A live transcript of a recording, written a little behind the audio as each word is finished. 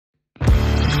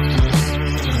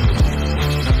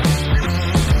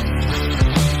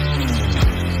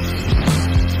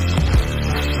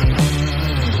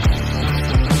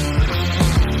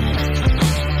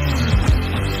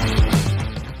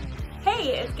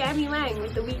Gabby Lang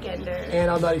with The Weekender. And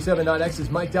I'm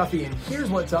 97.9X's Mike Duffy, and here's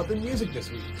what's up in music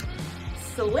this week.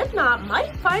 Slipknot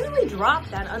might finally drop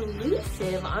that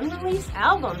elusive unreleased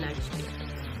album next year.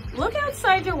 Look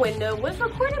Outside Your Window was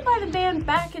recorded by the band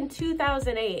back in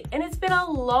 2008, and it's been a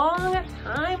long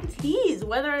time tease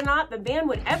whether or not the band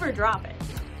would ever drop it.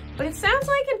 But it sounds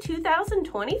like in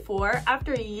 2024,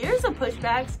 after years of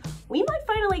pushbacks, we might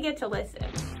finally get to listen.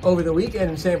 Over the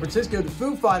weekend in San Francisco, the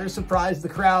Foo Fighters surprised the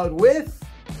crowd with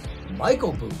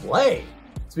Michael Bublé.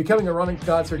 It's becoming a running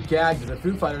concert gag that the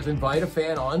Foo Fighters invite a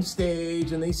fan on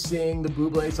stage and they sing the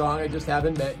Bublé song, I Just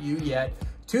Haven't Met You Yet.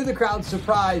 To the crowd's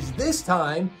surprise, this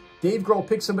time, Dave Grohl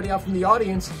picks somebody out from the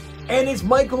audience, and it's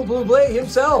Michael Bublé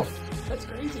himself. That's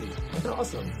crazy. That's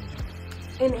awesome.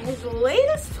 In his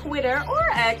latest Twitter or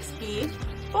X beef,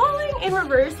 Falling in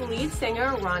Reverse lead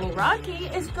singer Ronnie Radke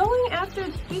is going after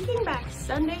Taking Back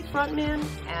Sunday frontman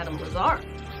Adam Lazar.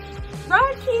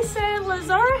 Radke said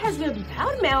Lazar has been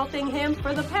bad-mouthing him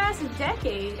for the past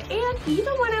decade, and he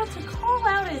even went out to call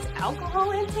out his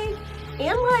alcohol intake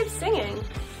and live singing.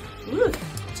 Oof.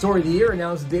 Story of the Year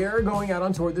announced they're going out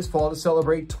on tour this fall to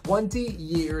celebrate 20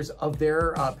 years of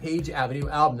their Page Avenue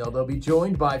album. Now, they'll be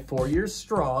joined by 4 Years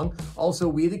Strong, also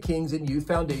We the Kings and Youth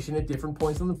Foundation at different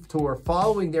points on the tour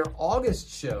following their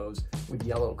August shows with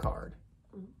Yellow Card.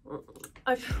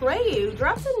 Atreyu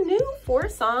drops a new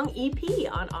 4-song EP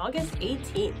on August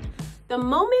 18th. The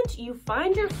Moment You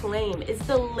Find Your Flame is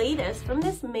the latest from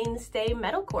this mainstay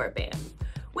metalcore band.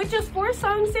 With just 4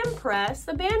 songs in press,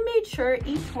 the band made sure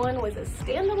each one was a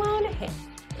standalone hit.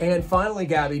 And finally,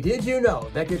 Gabby, did you know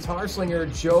that guitar slinger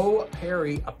Joe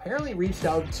Perry apparently reached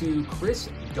out to Chris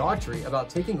Daughtry about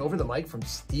taking over the mic from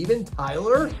Steven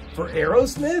Tyler for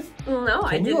Aerosmith? No,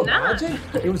 I did not. Can you imagine?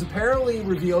 It was apparently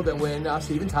revealed that when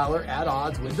Steven Tyler, at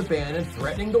odds with the band and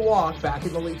threatening to walk back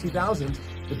in the late 2000s,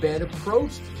 the band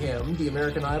approached him, the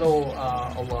American Idol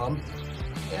alum,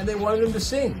 and they wanted him to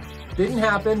sing. Didn't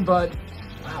happen, but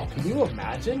wow, can you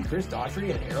imagine Chris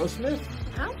Daughtry and Aerosmith?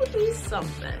 That would be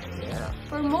something. Yeah.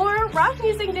 For more rock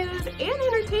music news and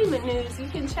entertainment news, you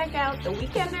can check out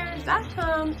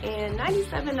theweekender.com and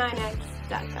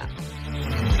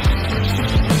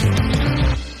 979x.com.